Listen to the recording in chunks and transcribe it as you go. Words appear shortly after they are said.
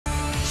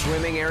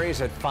Swimming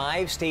areas at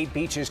 5 state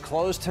beaches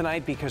closed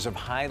tonight because of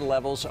high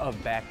levels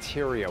of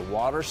bacteria.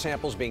 Water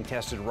samples being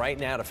tested right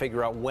now to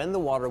figure out when the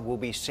water will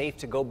be safe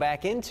to go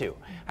back into.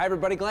 Hi,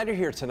 everybody. Glad you're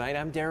here tonight.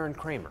 I'm Darren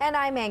Kramer. And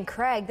I'm Ann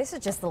Craig. This is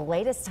just the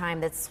latest time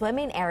that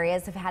swimming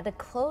areas have had to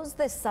close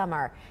this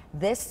summer.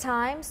 This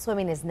time,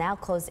 swimming is now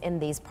closed in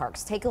these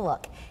parks. Take a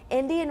look.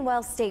 Indian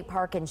Wells State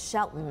Park in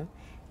Shelton,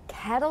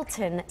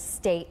 Kettleton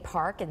State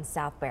Park in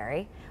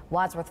Southbury,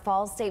 Wadsworth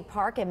Falls State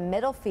Park in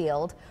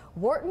Middlefield,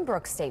 Wharton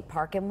Brook State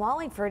Park in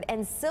Wallingford,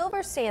 and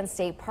Silver Sand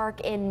State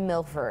Park in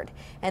Milford.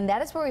 And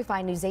that is where we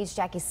find News 8's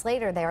Jackie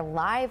Slater. They're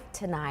live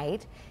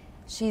tonight.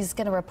 She's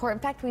going to report. In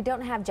fact, we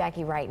don't have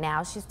Jackie right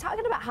now. She's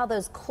talking about how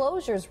those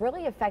closures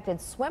really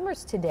affected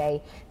swimmers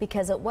today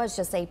because it was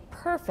just a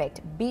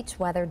perfect beach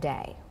weather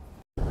day.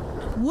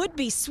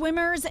 Would-be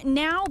swimmers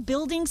now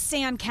building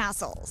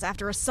sandcastles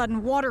after a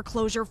sudden water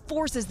closure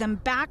forces them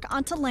back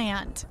onto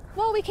land.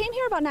 Well, we came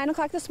here about 9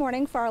 o'clock this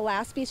morning for our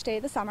last beach day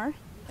of the summer.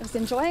 I was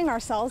enjoying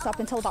ourselves up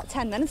until about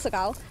 10 minutes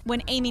ago.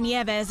 When Amy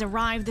Nieves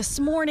arrived this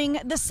morning,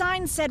 the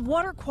sign said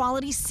water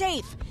quality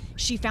safe.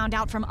 She found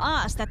out from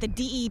us that the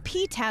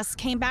DEP tests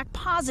came back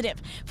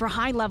positive for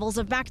high levels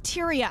of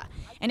bacteria.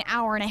 An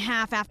hour and a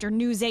half after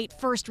News 8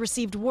 first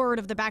received word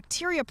of the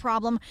bacteria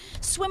problem,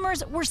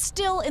 swimmers were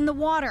still in the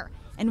water,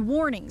 and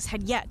warnings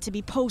had yet to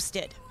be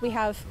posted. We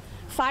have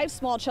 4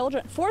 small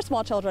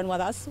children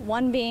with us,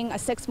 one being a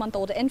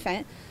 6-month-old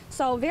infant.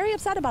 So very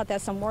upset about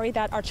this. I'm worried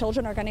that our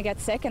children are going to get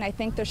sick, and I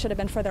think there should have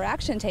been further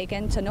action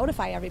taken to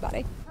notify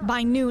everybody.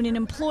 By noon, an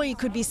employee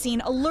could be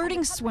seen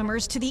alerting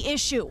swimmers to the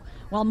issue.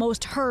 While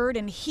most heard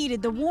and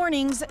heeded the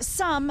warnings,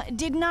 some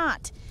did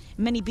not.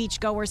 Many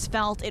beachgoers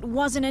felt it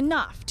wasn't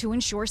enough to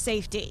ensure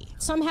safety.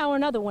 Somehow or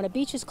another, when a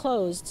beach is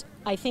closed,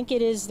 I think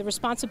it is the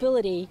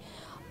responsibility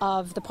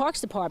of the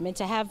Parks Department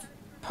to have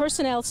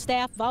personnel,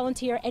 staff,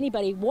 volunteer,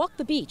 anybody walk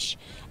the beach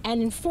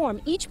and inform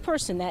each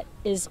person that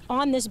is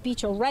on this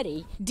beach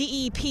already.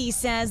 DEP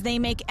says they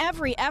make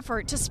every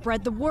effort to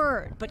spread the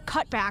word, but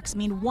cutbacks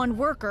mean one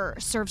worker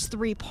serves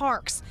 3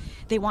 parks.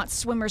 They want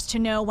swimmers to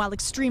know while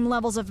extreme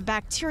levels of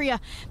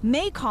bacteria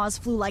may cause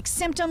flu-like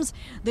symptoms,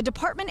 the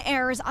department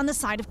errs on the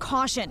side of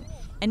caution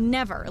and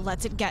never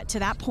lets it get to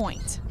that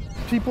point.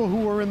 People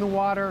who are in the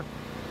water,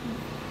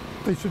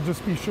 they should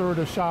just be sure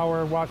to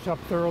shower, wash up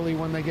thoroughly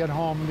when they get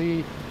home.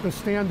 The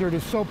standard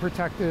is so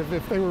protective.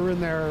 If they were in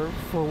there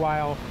for a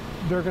while,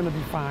 they're going to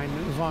be fine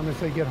as long as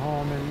they get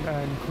home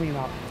and clean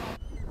up.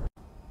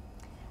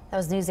 That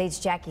was News 8's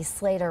Jackie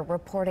Slater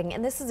reporting,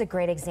 and this is a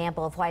great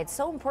example of why it's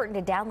so important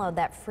to download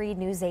that free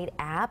News 8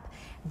 app.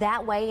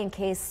 That way, in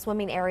case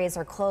swimming areas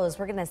are closed,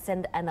 we're going to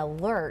send an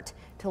alert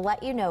to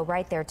let you know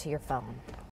right there to your phone.